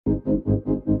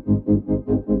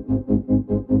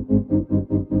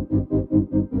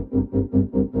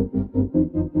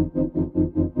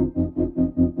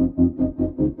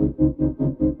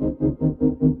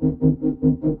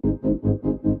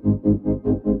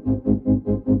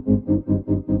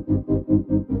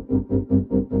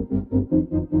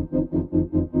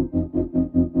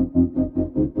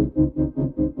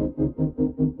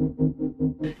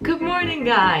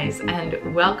morning, guys,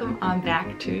 and welcome on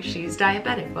back to She's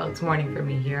Diabetic. Well, it's morning for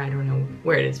me here. I don't know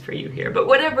where it is for you here, but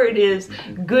whatever it is,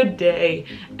 good day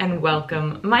and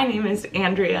welcome. My name is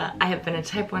Andrea. I have been a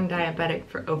type 1 diabetic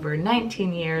for over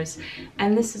 19 years,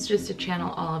 and this is just a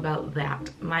channel all about that.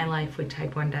 My life with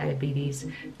type 1 diabetes,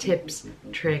 tips,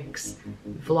 tricks,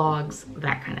 vlogs,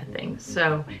 that kind of thing.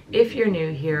 So if you're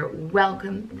new here,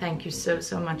 welcome. Thank you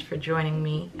so much for joining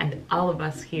me and all of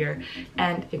us here.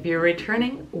 And if you're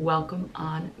returning, welcome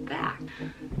on back.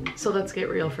 So let's get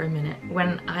real for a minute.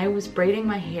 When I was braiding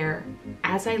my hair,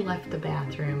 as I left the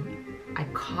bathroom, I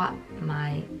caught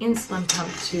my insulin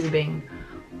pump tubing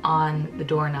on the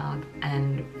doorknob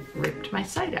and ripped my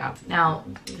sight out. Now,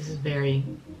 this is very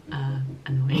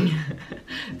annoying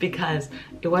because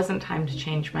it wasn't time to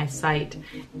change my sight,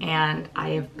 and I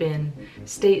have been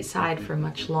stateside for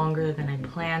much longer than I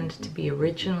planned to be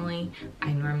originally.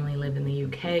 I normally live in the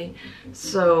UK,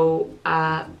 so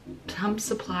pump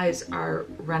supplies are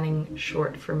running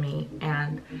short for me,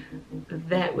 and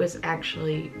that was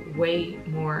actually way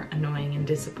more annoying and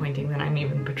disappointing than I'm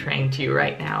even portraying to you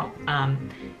right now.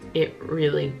 It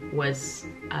really was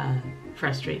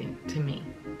frustrating to me.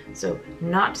 So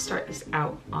not to start this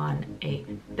out on a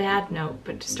bad note,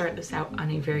 but to start this out on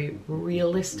a very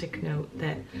realistic note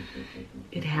that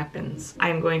it happens.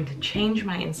 I'm going to change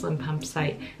my insulin pump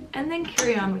site and then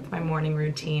carry on with my morning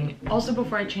routine. Also,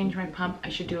 before I change my pump, I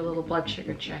should do a little blood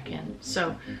sugar check-in.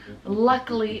 So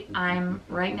luckily I'm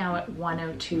right now at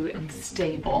 102 and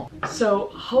stable. So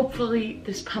hopefully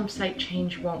this pump site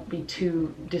change won't be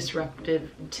too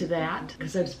disruptive to that,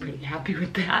 because I was pretty happy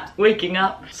with that waking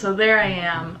up. So there I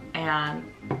am, and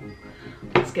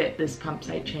let's get this pump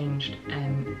site changed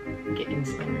and get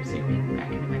insulin resuming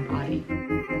back into my body.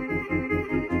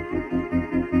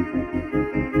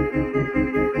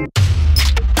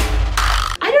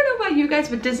 I don't know about you guys,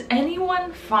 but does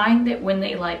anyone find that when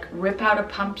they like rip out a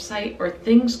pump site or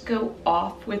things go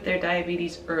off with their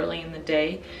diabetes early in the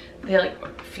day, they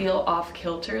like feel off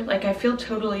kilter? Like I feel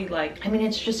totally like, I mean,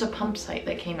 it's just a pump site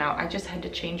that came out. I just had to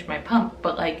change my pump,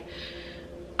 but like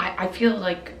I feel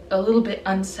like a little bit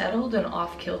unsettled and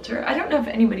off kilter. I don't know if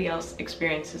anybody else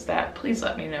experiences that. Please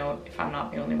let me know if I'm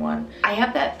not the only one. I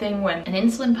have that thing when an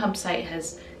insulin pump site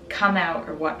has come out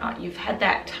or whatnot. You've had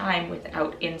that time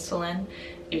without insulin.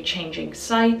 You're changing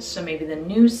sites, so maybe the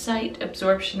new site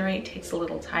absorption rate takes a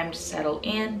little time to settle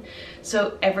in.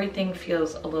 So everything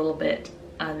feels a little bit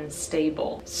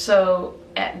unstable. So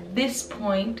at this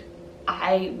point,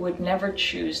 I would never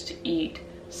choose to eat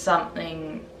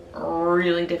something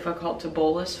really difficult to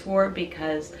bolus for,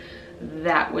 because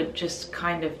that would just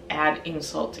kind of add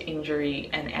insult to injury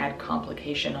and add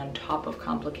complication on top of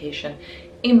complication,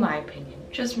 in my opinion.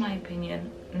 Just my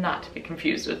opinion, not to be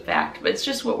confused with fact, but it's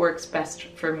just what works best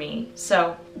for me.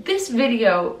 So this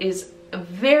video is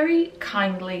very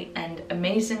kindly and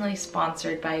amazingly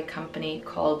sponsored by a company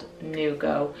called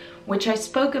NuGo, which I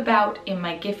spoke about in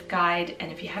my gift guide,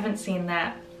 and if you haven't seen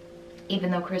that, even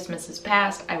though Christmas has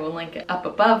passed, I will link it up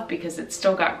above because it's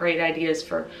still got great ideas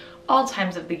for all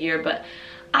times of the year. But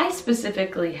I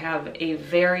specifically have a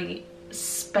very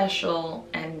special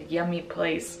and yummy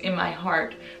place in my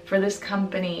heart for this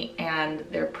company and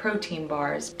their protein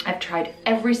bars. I've tried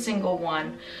every single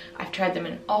one. I've tried them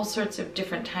in all sorts of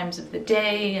different times of the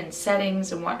day and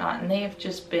settings and whatnot, and they have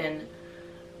just been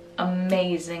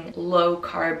amazing low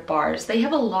carb bars. They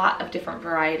have a lot of different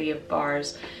variety of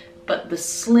bars, but the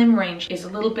slim range is a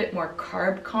little bit more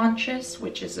carb conscious,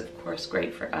 which is of course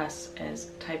great for us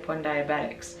as type 1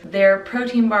 diabetics. Their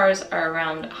protein bars are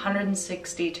around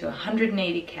 160 to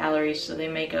 180 calories, so they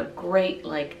make a great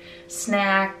like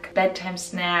snack, bedtime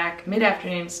snack,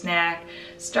 mid-afternoon snack,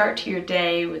 start to your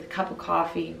day with a cup of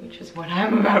coffee, which is what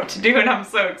I'm about to do, and I'm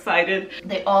so excited.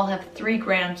 They all have 3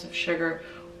 grams of sugar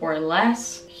or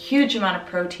less. Huge amount of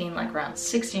protein, like around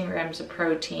 16 grams of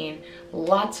protein,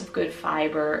 lots of good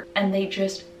fiber, and they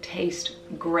just taste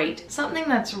great. Something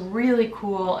that's really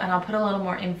cool, and I'll put a little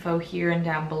more info here and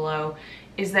down below,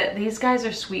 is that these guys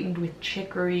are sweetened with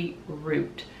chicory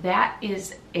root. That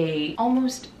is a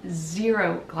almost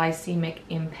 0 glycemic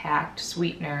impact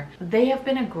sweetener. They have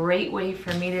been a great way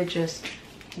for me to just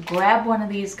grab one of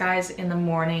these guys in the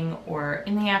morning or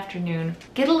in the afternoon,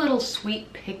 get a little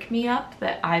sweet pick-me-up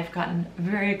that I've gotten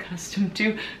very accustomed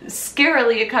to,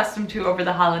 scarily accustomed to over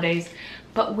the holidays,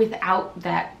 but without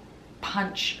that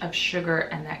punch of sugar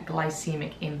and that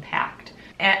glycemic impact.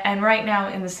 And right now,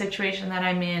 in the situation that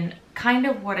I'm in, kind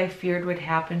of what I feared would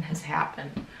happen has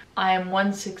happened. I am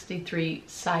 163,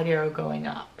 side arrow going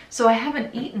up. So I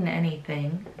haven't eaten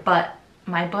anything, but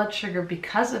my blood sugar,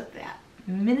 because of that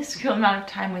minuscule amount of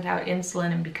time without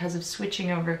insulin and because of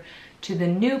switching over to the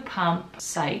new pump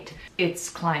site, it's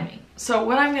climbing. So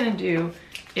what I'm gonna do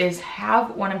is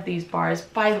have one of these bars.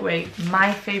 By the way,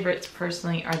 my favorites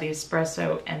personally are the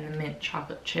espresso and the mint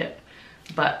chocolate chip,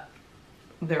 but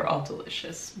they're all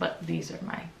delicious, but these are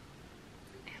my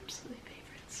absolute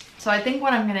favorites. So I think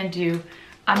what I'm gonna do,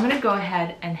 I'm gonna go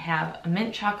ahead and have a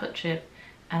mint chocolate chip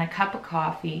and a cup of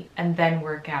coffee and then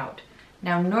work out.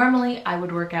 Now normally I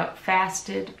would work out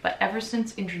fasted, but ever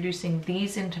since introducing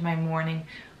these into my morning,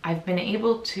 I've been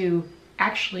able to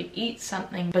actually eat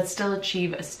something but still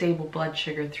achieve a stable blood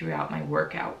sugar throughout my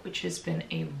workout, which has been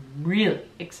a really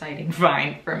exciting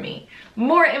find for me.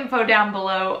 More info down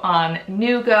below on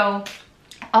NuGo,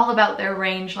 all about their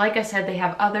range. Like I said, they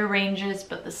have other ranges,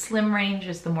 but the slim range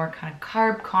is the more kind of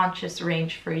carb conscious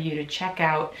range for you to check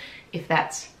out if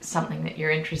that's something that you're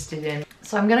interested in.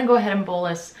 So I'm gonna go ahead and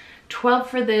bolus 12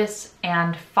 for this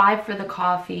and 5 for the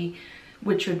coffee,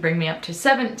 which would bring me up to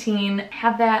 17.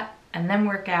 Have that and then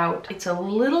work out. It's a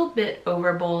little bit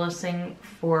over bolusing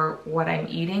for what I'm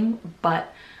eating,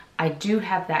 but I do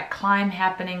have that climb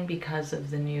happening because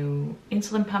of the new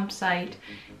insulin pump site,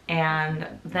 and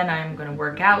then I'm gonna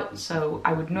work out. So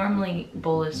I would normally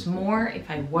bolus more if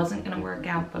I wasn't gonna work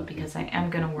out, but because I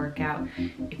am gonna work out,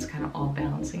 it's kind of all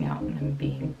balancing out and I'm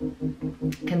being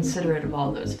considerate of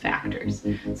all those factors.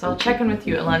 So I'll check in with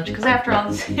you at lunch, because after all,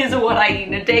 this is a what I eat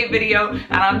in a day video, and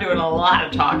I'm doing a lot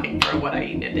of talking for a what I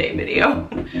eat in a day video.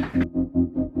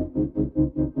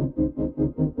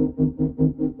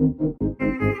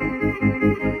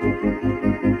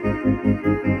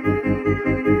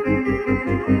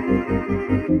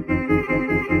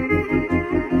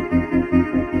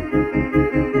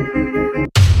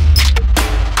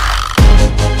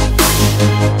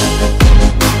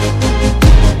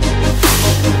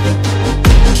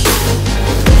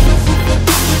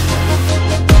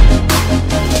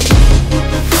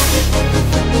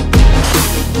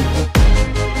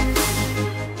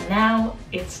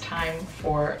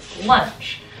 For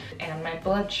lunch, and my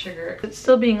blood sugar, it's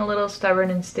still being a little stubborn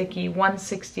and sticky,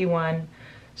 161,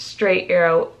 straight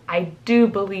arrow. I do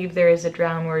believe there is a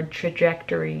downward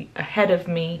trajectory ahead of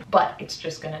me, but it's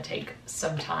just gonna take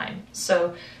some time.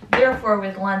 So therefore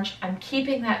with lunch, I'm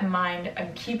keeping that in mind.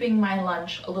 I'm keeping my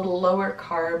lunch a little lower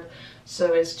carb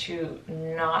so as to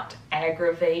not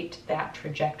aggravate that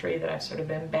trajectory that I've sort of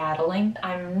been battling.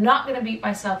 I'm not gonna beat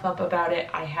myself up about it.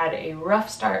 I had a rough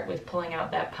start with pulling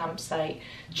out that pump site.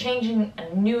 Changing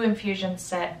a new infusion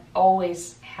set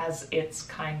always has its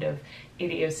kind of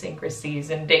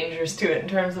idiosyncrasies and dangers to it in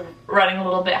terms of running a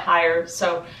little bit higher.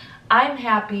 So I'm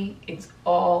happy, it's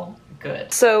all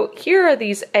good. So here are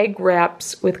these egg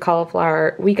wraps with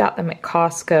cauliflower. We got them at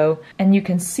Costco, and you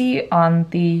can see on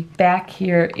the back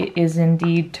here, it is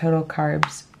indeed total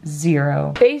carbs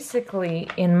 0. Basically,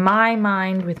 in my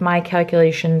mind, with my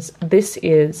calculations, this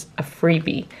is a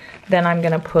freebie. Then I'm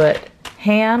gonna put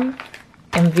ham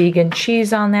and vegan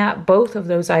cheese on that. Both of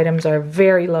those items are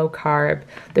very low carb.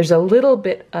 There's a little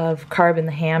bit of carb in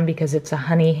the ham because it's a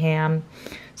honey ham.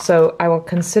 So I will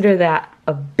consider that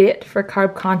a bit for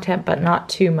carb content, but not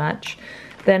too much.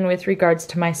 Then with regards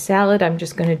to my salad, I'm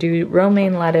just gonna do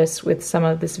romaine lettuce with some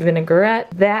of this vinaigrette.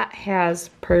 That has,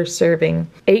 per serving,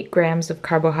 8 grams of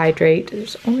carbohydrate.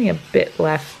 There's only a bit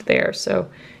left there, so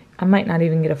I might not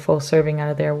even get a full serving out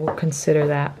of there. We'll consider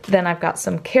that. Then I've got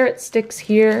some carrot sticks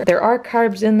here. There are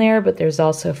carbs in there, but there's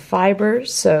also fiber,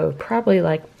 so probably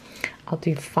like I'll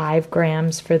do 5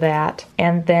 grams for that.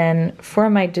 And then for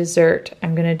my dessert,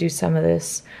 I'm gonna do some of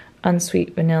this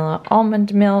unsweet vanilla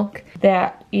almond milk.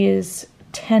 That is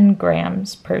 10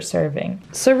 grams per serving.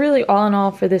 So really, all in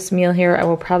all for this meal here, I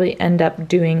will probably end up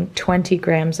doing 20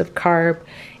 grams of carb,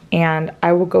 and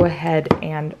I will go ahead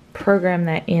and program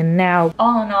that in now.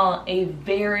 All in all, a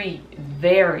very,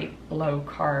 very low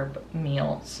carb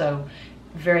meal. So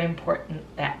very important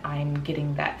that I'm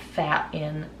getting that fat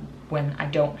in when I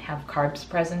don't have carbs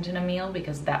present in a meal,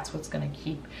 because that's what's gonna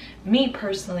keep me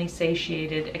personally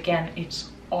satiated. Again,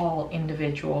 it's all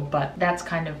individual, but that's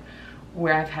kind of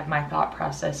where I've had my thought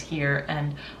process here,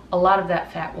 and a lot of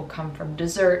that fat will come from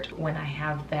dessert when I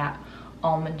have that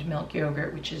almond milk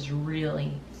yogurt, which is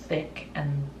really thick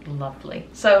and lovely.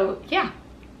 So yeah,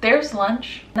 there's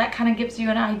lunch. That kind of gives you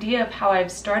an idea of how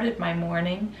I've started my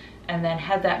morning, and then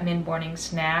had that mid-morning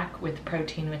snack with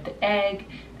protein with the egg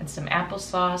and some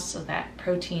applesauce, so that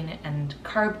protein and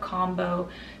carb combo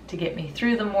to get me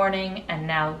through the morning, and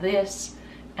now this.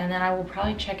 And then I will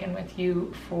probably check in with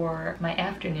you for my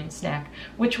afternoon snack,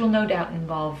 which will no doubt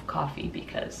involve coffee,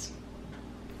 because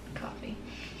coffee.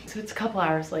 So it's a couple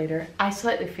hours later. I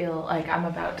slightly feel like I'm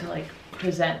about to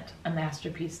present a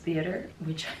masterpiece theater,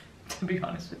 which to be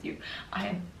honest with you. I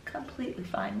am completely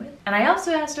fine with. And I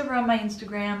also asked over on my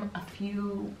Instagram a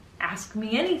few ask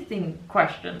me anything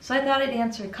questions. So I thought I'd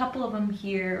answer a couple of them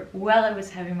here while I was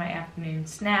having my afternoon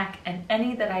snack, and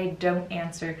any that I don't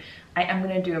answer, I am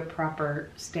gonna do a proper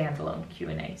standalone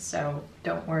Q&A. So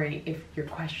don't worry if your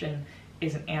question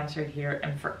isn't answered here.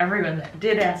 And for everyone that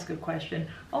did ask a question,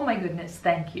 oh my goodness,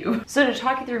 thank you. So to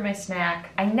talk you through my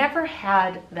snack, I never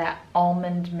had that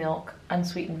almond milk,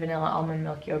 unsweetened vanilla almond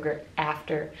milk yogurt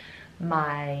after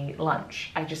my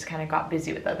lunch. I just kind of got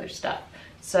busy with other stuff.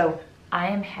 So I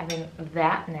am having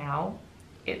that now.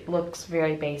 It looks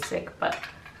very basic, but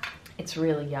it's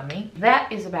really yummy.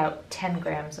 That is about 10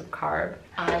 grams of carb.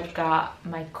 I've got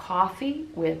my coffee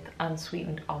with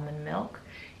unsweetened almond milk,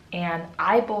 and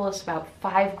I bolus about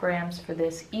 5 grams for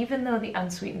this. Even though the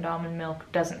unsweetened almond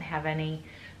milk doesn't have any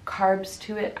carbs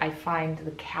to it, I find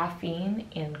the caffeine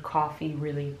in coffee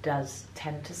really does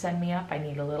tend to send me up. I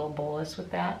need a little bolus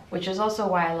with that, which is also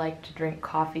why I like to drink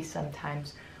coffee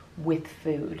sometimes with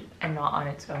food and not on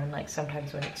its own. Like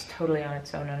sometimes when it's totally on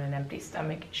its own on an empty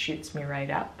stomach, it shoots me right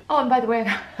up. Oh, and by the way,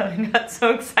 I got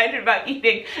so excited about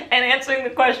eating and answering the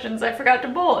questions, I forgot to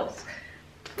bolus.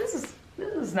 This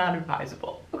is not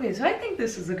advisable. Okay, so I think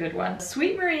this is a good one.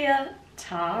 Sweet Maria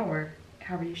Ta, or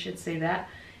however you should say that,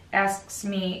 asks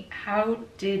me, how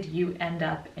did you end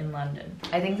up in London?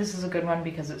 I think this is a good one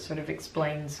because it sort of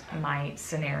explains my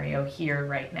scenario here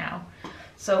right now.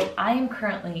 So I am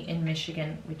currently in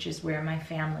Michigan, which is where my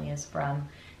family is from,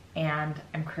 and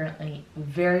I'm currently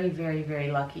very, very, very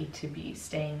lucky to be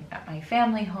staying at my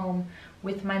family home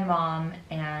with my mom,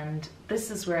 and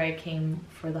this is where I came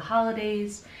for the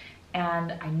holidays.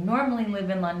 And I normally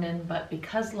live in London, but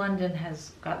because London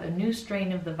has got the new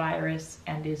strain of the virus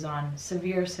and is on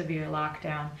severe, severe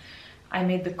lockdown, I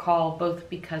made the call both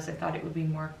because I thought it would be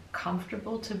more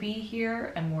comfortable to be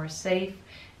here and more safe,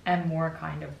 and more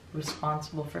kind of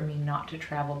responsible for me not to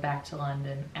travel back to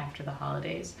London after the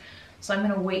holidays. So I'm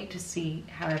gonna wait to see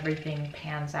how everything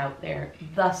pans out there.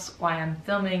 Thus why I'm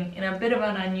filming in a bit of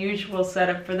an unusual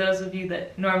setup. For those of you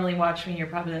that normally watch me, you're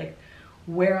probably like,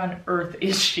 where on earth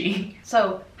is she?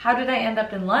 So how did I end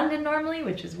up in London normally,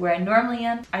 which is where I normally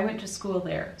am? I went to school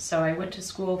there. So I went to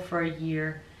school for a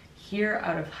year here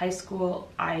out of high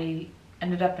school. I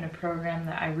ended up in a program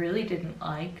that I really didn't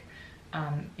like.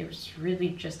 It was really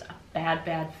just a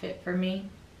bad fit for me.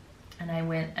 And I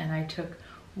went and I took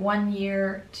 1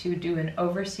 year to do an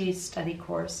overseas study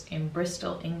course in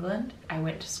Bristol, England. I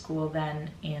went to school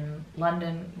then in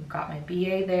London, got my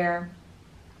BA there,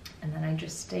 and then I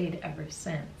just stayed ever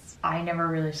since. I never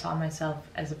really saw myself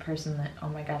as a person that, oh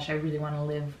my gosh, I really want to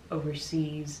live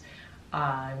overseas.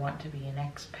 I want to be an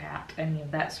expat, any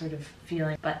of that sort of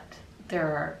feeling. But there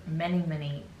are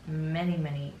many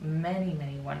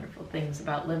wonderful things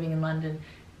about living in London,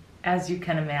 as you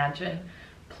can imagine,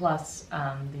 plus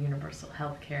the universal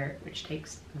health care, which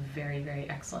takes very, very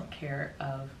excellent care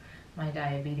of my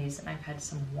diabetes. And I've had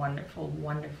some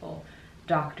wonderful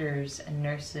doctors and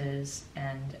nurses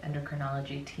and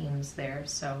endocrinology teams there,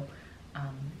 so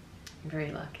I'm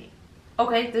very lucky.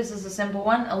 Okay, this is a simple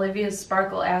one. Olivia's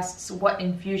Sparkle asks, what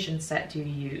infusion set do you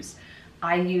use?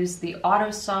 I use the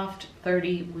AutoSoft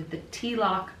 30 with the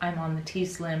T-Lock. I'm on the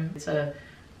T-Slim. It's a,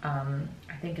 I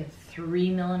think a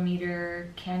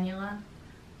 3mm cannula,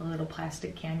 a little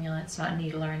plastic cannula. It's not a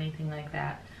needle or anything like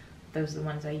that. Those are the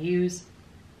ones I use.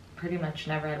 Pretty much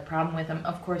never had a problem with them.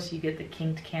 Of course, you get the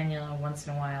kinked cannula once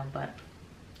in a while, but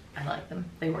I like them.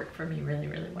 They work for me really,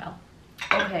 really well.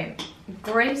 Okay,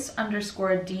 Grace_D.XX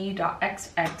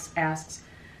asks,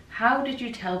 how did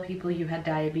you tell people you had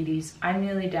diabetes? I'm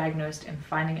newly diagnosed and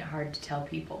finding it hard to tell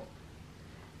people.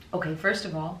 Okay, first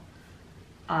of all,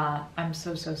 I'm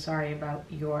so sorry about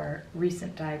your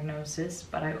recent diagnosis,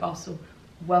 but I also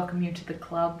welcome you to the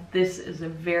club. This is a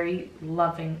very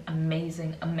loving,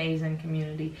 amazing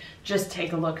community. Just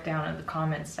take a look down at the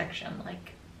comments section.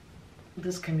 Like,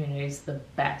 this community is the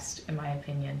best, in my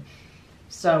opinion.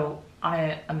 So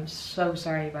I am so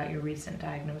sorry about your recent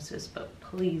diagnosis, but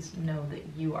please know that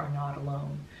you are not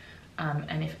alone.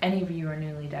 And if any of you are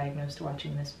newly diagnosed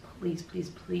watching this,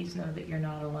 please know that you're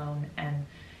not alone, and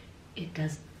it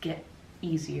does get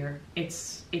easier.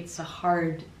 It's a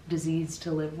hard disease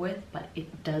to live with, but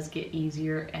it does get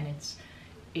easier, and it's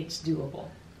doable.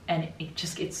 And it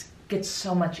just gets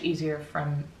so much easier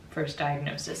from first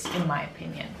diagnosis, in my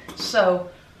opinion. So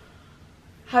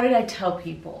how did I tell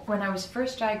people? When I was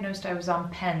first diagnosed, I was on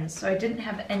pens, so I didn't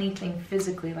have anything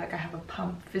physically, like I have a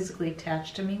pump physically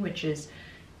attached to me, which is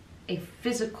a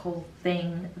physical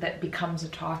thing that becomes a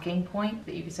talking point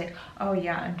that you can say, oh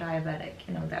yeah, I'm diabetic,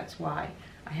 you know, that's why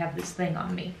I have this thing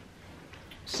on me.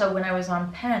 So when I was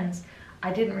on pens,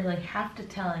 I didn't really have to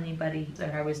tell anybody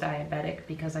that I was diabetic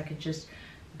because I could just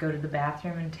go to the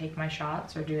bathroom and take my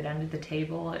shots or do it under the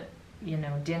table at, you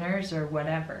know, dinners or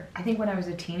whatever. I think when I was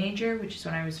a teenager, which is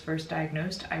when I was first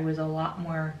diagnosed, I was a lot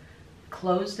more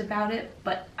closed about it,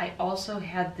 but I also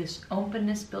had this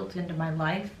openness built into my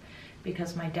life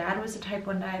because my dad was a type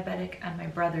 1 diabetic and my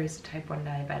brother is a type 1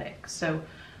 diabetic. So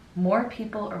more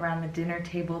people around the dinner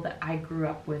table that I grew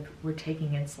up with were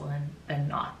taking insulin than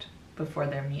not before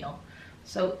their meal.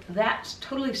 So that's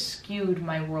totally skewed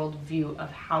my worldview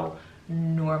of how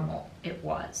normal it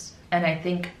was. And I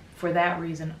think for that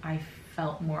reason, I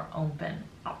felt more open.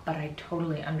 But I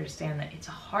totally understand that it's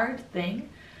a hard thing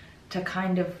to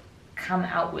kind of come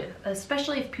out with,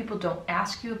 especially if people don't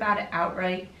ask you about it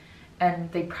outright,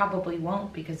 and they probably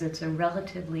won't because it's a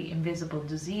relatively invisible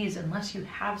disease unless you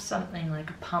have something like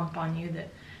a pump on you that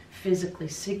physically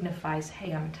signifies,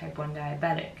 hey, I'm a type 1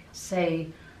 diabetic. Say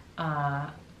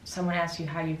someone asks you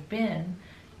how you've been,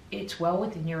 it's well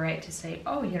within your right to say,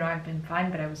 oh, you know, I've been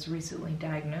fine, but I was recently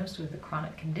diagnosed with a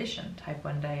chronic condition, type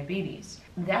 1 diabetes.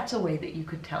 That's a way that you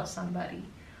could tell somebody.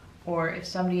 Or if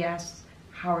somebody asks,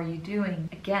 how are you doing?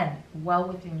 Again, well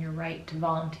within your right to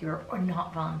volunteer or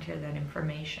not volunteer that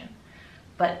information.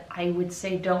 But I would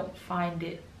say don't find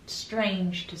it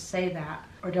strange to say that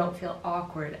or don't feel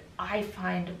awkward. I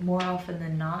find more often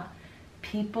than not,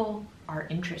 people are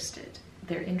interested.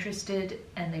 They're interested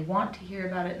and they want to hear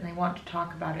about it and they want to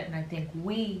talk about it. And I think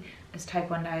we as type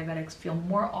 1 diabetics feel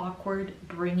more awkward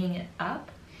bringing it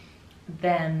up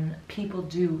than people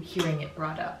do hearing it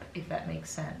brought up, if that makes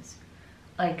sense.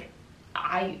 Like,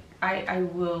 I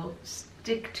will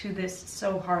stick to this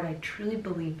so hard. I truly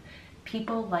believe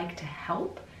people like to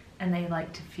help and they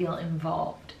like to feel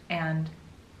involved, and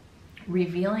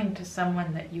revealing to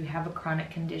someone that you have a chronic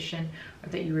condition or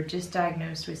that you were just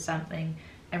diagnosed with something,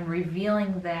 and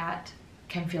revealing that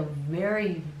can feel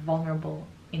very vulnerable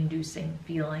inducing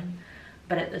feeling,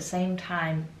 but at the same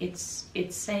time it's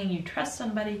saying you trust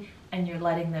somebody and you're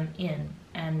letting them in,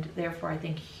 and therefore I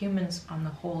think humans on the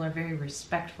whole are very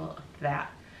respectful of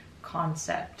that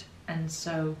concept. And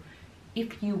so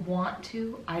if you want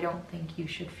to, I don't think you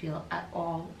should feel at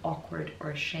all awkward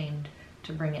or ashamed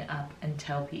to bring it up and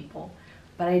tell people.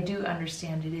 But I do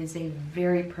understand it is a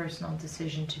very personal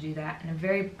decision to do that and a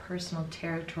very personal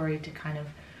territory to kind of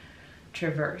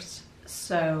traverse.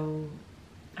 So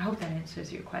I hope that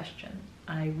answers your question.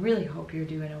 I really hope you're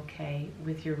doing okay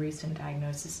with your recent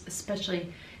diagnosis,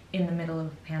 especially in the middle of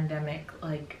a pandemic.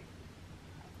 Like,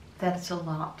 that's a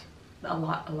lot.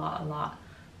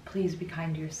 Please be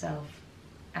kind to yourself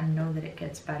and know that it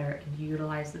gets better, and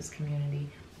utilize this community.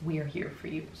 We are here for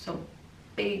you. So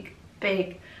big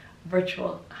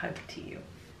virtual hug to you.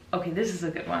 Okay, this is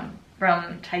a good one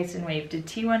from Tyson Wave. Did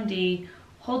T1D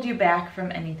hold you back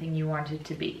from anything you wanted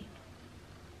to be?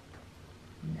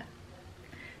 No.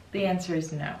 The answer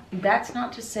is no. That's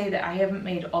not to say that I haven't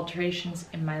made alterations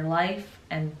in my life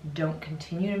and don't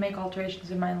continue to make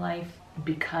alterations in my life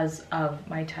because of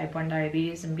my type 1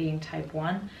 diabetes and being type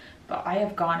 1, but I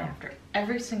have gone after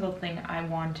every single thing I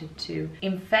wanted to.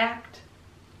 In fact,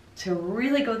 to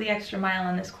really go the extra mile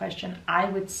on this question, I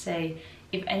would say,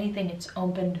 if anything, it's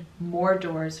opened more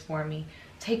doors for me.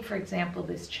 Take, for example,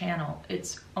 this channel.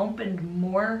 It's opened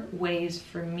more ways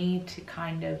for me to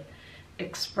kind of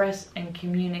express and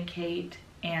communicate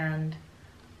and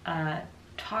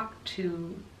talk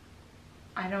to,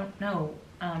 I don't know,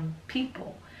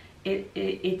 people.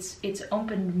 It's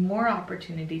opened more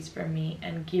opportunities for me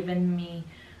and given me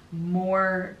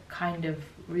more kind of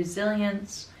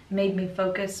resilience, made me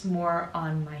focus more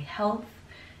on my health,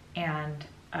 and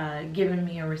given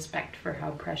me a respect for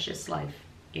how precious life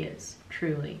is,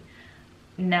 truly.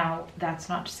 Now, that's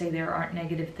not to say there aren't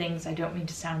negative things. I don't mean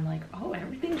to sound like, oh,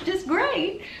 everything's just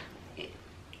great.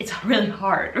 It's really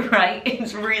hard, right?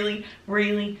 It's really,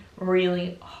 really,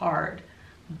 really hard.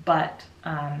 But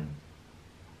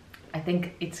I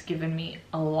think it's given me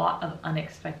a lot of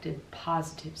unexpected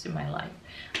positives in my life.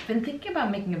 I've been thinking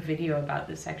about making a video about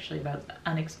this, actually, about the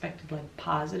unexpected, like,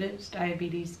 positives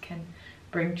diabetes can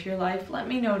bring to your life. Let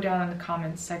me know down in the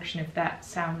comments section if that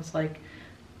sounds like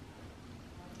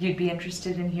you'd be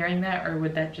interested in hearing that, or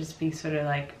would that just be sort of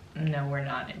like, no, we're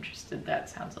not interested. That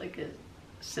sounds like a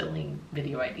silly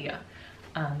video idea.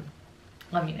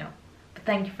 Let me know. But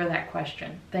thank you for that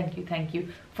question. Thank you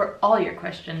for all your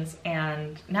questions.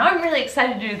 And now I'm really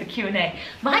excited to do the Q&A.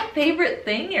 My favorite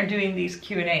thing are doing these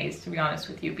Q&As, to be honest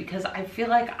with you, because I feel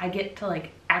like I get to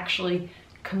like actually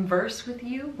converse with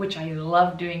you, which I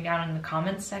love doing down in the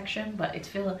comments section, but I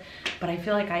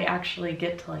feel like I actually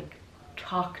get to like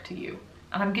talk to you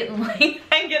and I'm getting like,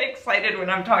 I get excited when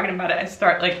I'm talking about it. I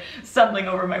start like stumbling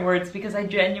over my words because I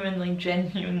genuinely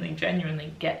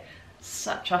get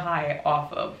such a high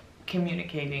off of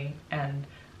communicating and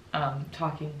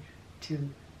talking to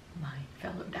my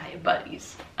fellow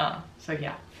diabetes. So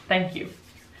yeah, thank you.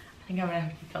 I think I'm gonna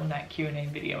have to film that Q&A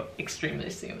video extremely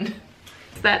soon.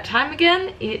 It's that time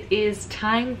again. It is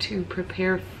time to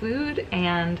prepare food,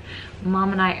 and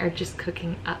Mom and I are just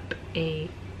cooking up a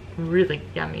really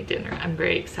yummy dinner I'm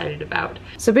very excited about.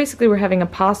 So basically we're having a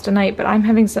pasta night, but I'm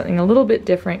having something a little bit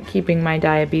different, keeping my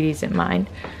diabetes in mind.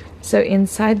 So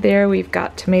inside there we've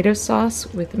got tomato sauce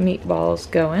with meatballs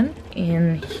going.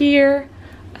 In here,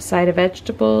 a side of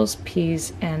vegetables,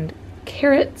 peas and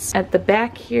carrots. At the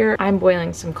back here, I'm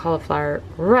boiling some cauliflower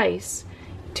rice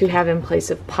to have in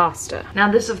place of pasta. Now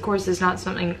this of course is not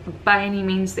something by any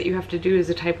means that you have to do as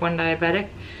a type 1 diabetic.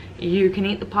 You can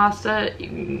eat the pasta,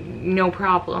 no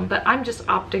problem, but I'm just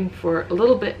opting for a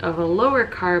little bit of a lower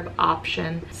carb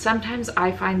option. Sometimes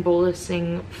I find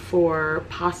bolusing for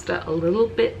pasta a little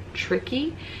bit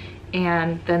tricky,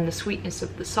 and then the sweetness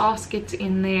of the sauce gets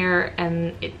in there,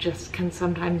 and it just can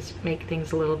sometimes make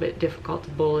things a little bit difficult to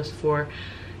bolus for.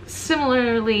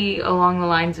 Similarly along the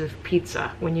lines of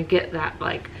pizza, when you get that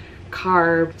like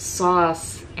carb,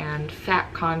 sauce, and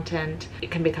fat content,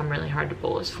 it can become really hard to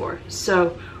bolus for.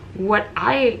 So what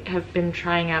I have been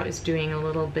trying out is doing a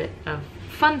little bit of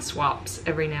fun swaps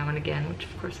every now and again, which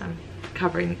of course I'm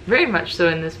covering very much so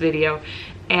in this video.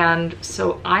 And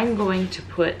so I'm going to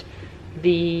put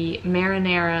the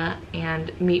marinara and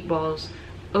meatballs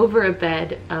over a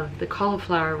bed of the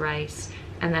cauliflower rice,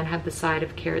 and then have the side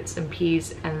of carrots and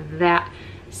peas, and that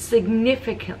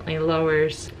significantly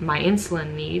lowers my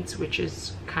insulin needs, which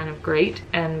is kind of great,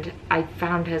 and I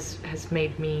found has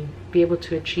made me be able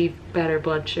to achieve better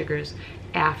blood sugars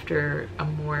after a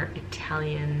more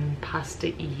Italian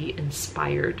pasta-y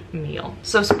inspired meal.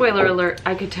 So spoiler alert,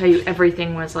 I could tell you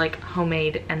everything was like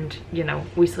homemade and, you know,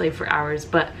 we slaved for hours,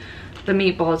 but the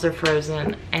meatballs are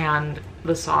frozen and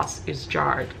the sauce is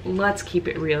jarred. Let's keep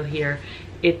it real here.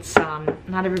 It's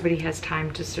not everybody has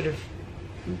time to sort of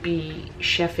be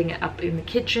chefing it up in the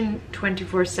kitchen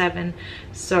 24/7,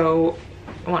 so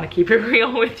I want to keep it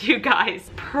real with you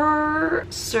guys. Per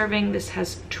serving, this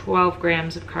has 12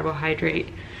 grams of carbohydrate.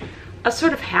 A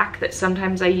sort of hack that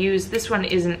sometimes I use, this one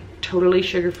isn't totally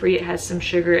sugar-free, it has some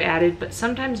sugar added, but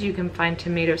sometimes you can find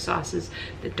tomato sauces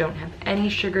that don't have any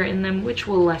sugar in them, which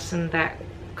will lessen that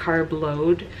carb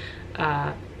load.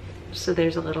 So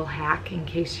there's a little hack in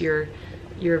case you're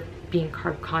being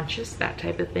carb conscious, that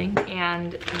type of thing.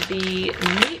 And the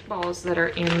meatballs that are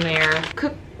in there,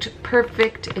 cooked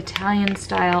perfect Italian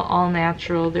style, all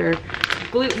natural. They're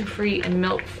gluten-free and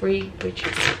milk-free, which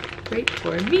is great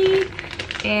for me.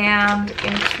 And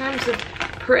in terms of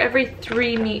per every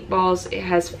 3 meatballs, it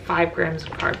has 5 grams of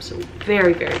carbs, so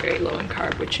very low in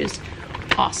carb, which is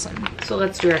awesome. So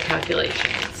let's do our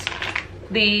calculations.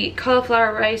 The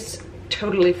cauliflower rice,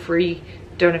 totally free,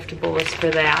 don't have to bolus for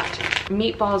that.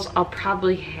 Meatballs, I'll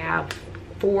probably have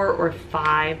 4 or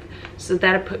 5, so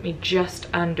that'll put me just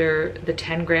under the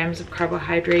 10 grams of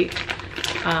carbohydrate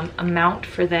amount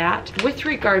for that. With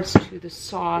regards to the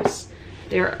sauce,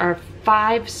 there are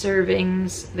 5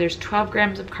 servings. There's 12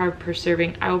 grams of carb per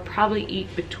serving. I will probably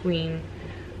eat between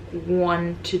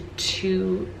 1 to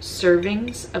 2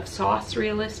 servings of sauce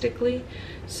realistically.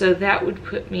 So that would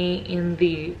put me in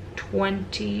the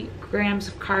 20 grams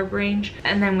of carb range.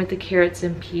 And then with the carrots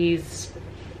and peas,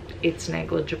 it's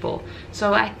negligible.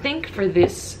 So I think for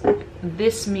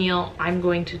this meal, I'm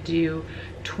going to do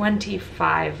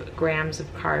 25 grams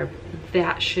of carb.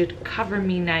 That should cover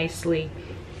me nicely.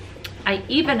 I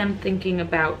even am thinking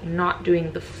about not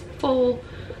doing the full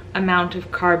amount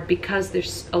of carb because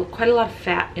there's quite a lot of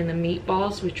fat in the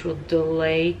meatballs, which will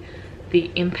delay the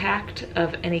impact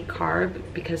of any carb,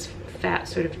 because fat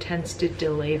sort of tends to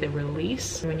delay the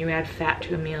release. When you add fat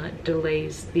to a meal, it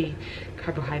delays the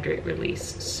carbohydrate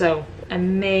release. So I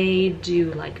may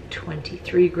do like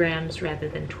 23 grams rather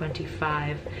than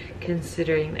 25,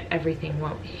 considering that everything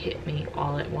won't hit me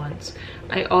all at once.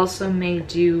 I also may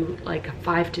do like a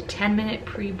 5 to 10 minute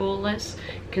pre-bolus,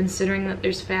 considering that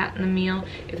there's fat in the meal.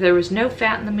 If there was no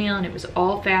fat in the meal and it was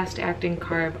all fast acting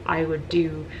carb, I would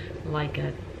do like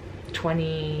a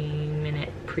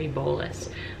 20-minute pre-bolus.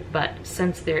 But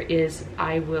since there is,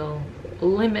 I will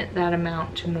limit that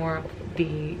amount to more of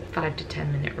the 5 to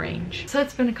 10 minute range. So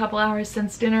it's been a couple hours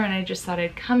since dinner, and I just thought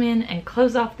I'd come in and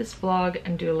close off this vlog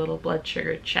and do a little blood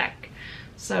sugar check.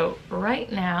 So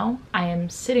right now I am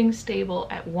sitting stable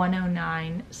at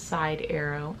 109 side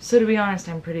arrow. So to be honest,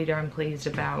 I'm pretty darn pleased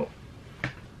about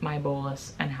my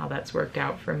bolus and how that's worked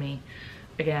out for me.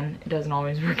 Again, it doesn't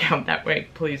always work out that way.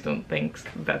 Please don't think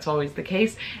that's always the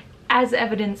case. As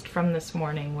evidenced from this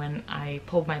morning when I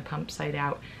pulled my pump site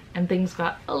out and things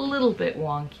got a little bit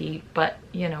wonky, but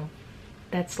you know,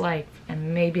 that's life,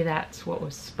 and maybe that's what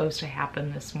was supposed to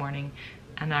happen this morning,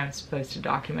 and I was supposed to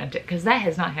document it, because that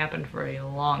has not happened for a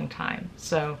long time.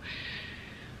 So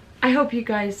I hope you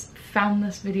guys found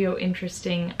this video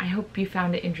interesting. I hope you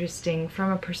found it interesting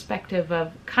from a perspective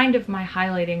of kind of my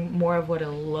highlighting more of what a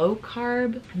low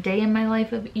carb day in my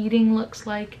life of eating looks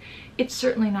like. It's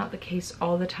certainly not the case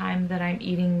all the time that I'm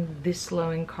eating this low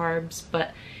in carbs,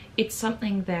 but it's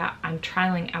something that I'm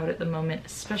trialing out at the moment,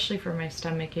 especially for my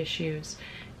stomach issues,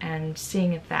 and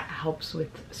seeing if that helps with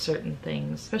certain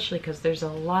things, especially because there's a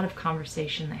lot of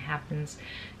conversation that happens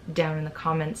down in the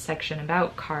comments section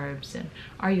about carbs and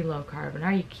are you low carb and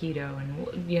are you keto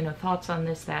and, you know, thoughts on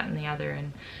this, that, and the other.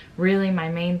 And really my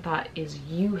main thought is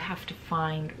you have to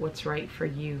find what's right for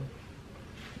you.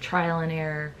 Trial and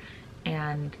error,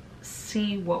 and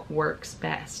see what works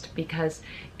best, because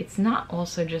it's not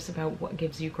also just about what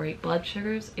gives you great blood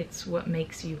sugars, it's what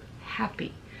makes you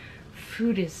happy.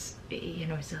 Food is, you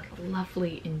know, is a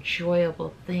lovely,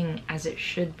 enjoyable thing, as it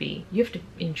should be. You have to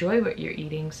enjoy what you're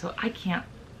eating, so I can't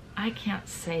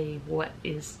say what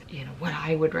is, you know, what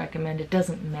I would recommend. It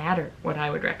doesn't matter what I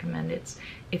would recommend. It's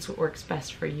what works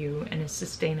best for you and is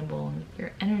sustainable and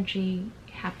your energy,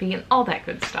 happy, and all that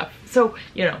good stuff. So,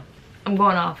 you know, I'm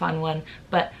going off on one,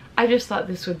 but I just thought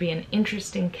this would be an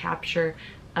interesting capture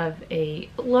of a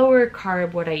lower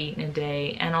carb what I eat in a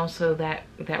day, and also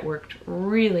that worked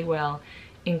really well,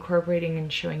 incorporating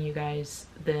and showing you guys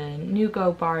the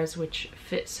NuGo bars, which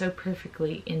fit so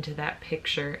perfectly into that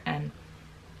picture. And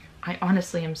I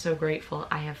honestly am so grateful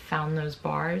I have found those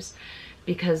bars,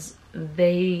 because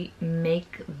they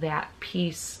make that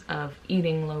piece of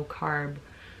eating low carb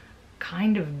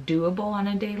kind of doable on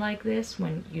a day like this,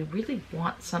 when you really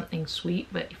want something sweet,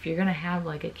 but if you're gonna have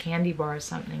like a candy bar or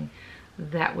something,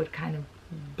 that would kind of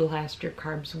blast your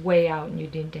carbs way out and you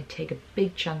need to take a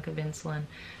big chunk of insulin.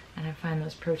 And I find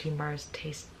those protein bars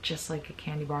taste just like a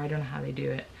candy bar. I don't know how they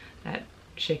do it. That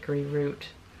chicory root,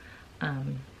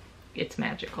 it's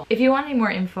magical. If you want any more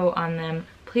info on them,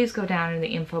 please go down in the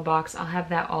info box. I'll have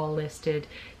that all listed.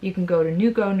 You can go to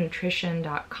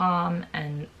nugonutrition.com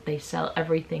and they sell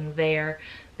everything there.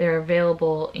 They're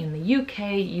available in the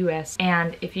UK, US,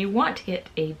 and if you want to get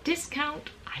a discount,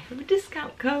 I have a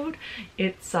discount code.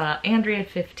 It's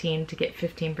Andrea15 to get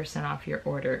 15% off your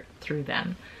order through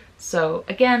them. So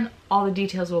again, all the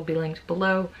details will be linked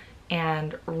below,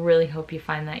 and really hope you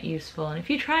find that useful. And if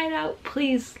you try it out,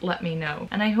 please let me know.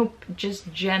 And I hope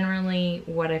just generally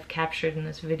what I've captured in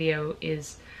this video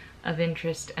is of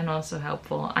interest and also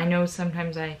helpful. I know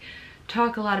sometimes I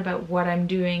talk a lot about what I'm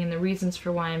doing and the reasons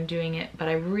for why I'm doing it, but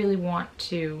I really want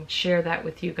to share that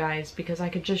with you guys, because I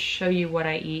could just show you what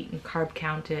I eat and carb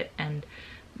count it and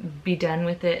be done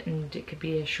with it, and it could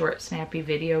be a short, snappy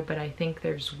video, but I think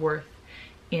there's worth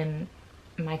in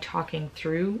my talking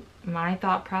through my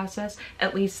thought process.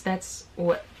 At least that's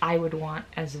what I would want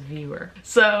as a viewer.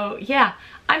 So yeah,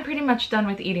 I'm pretty much done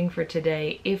with eating for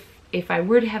today. If I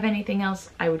were to have anything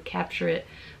else, I would capture it,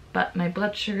 but my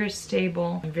blood sugar is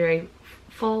stable. I'm very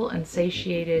full and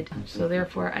satiated, so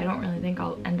therefore I don't really think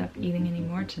I'll end up eating any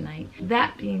more tonight.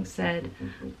 That being said,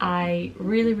 I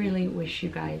really, really wish you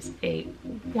guys a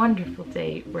wonderful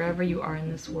day wherever you are in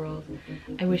this world.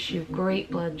 I wish you great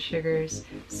blood sugars,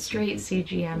 straight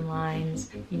CGM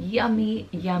lines, yummy,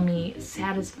 yummy,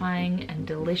 satisfying, and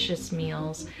delicious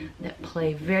meals that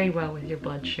play very well with your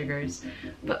blood sugars.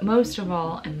 But most of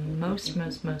all, and most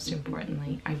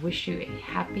importantly, I wish you a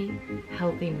happy,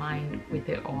 healthy mind with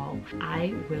it all.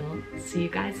 I will see you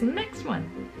guys in the next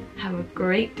one. Have a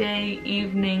great day,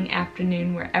 evening,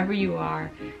 afternoon, wherever you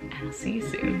are, and I'll see you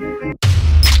soon.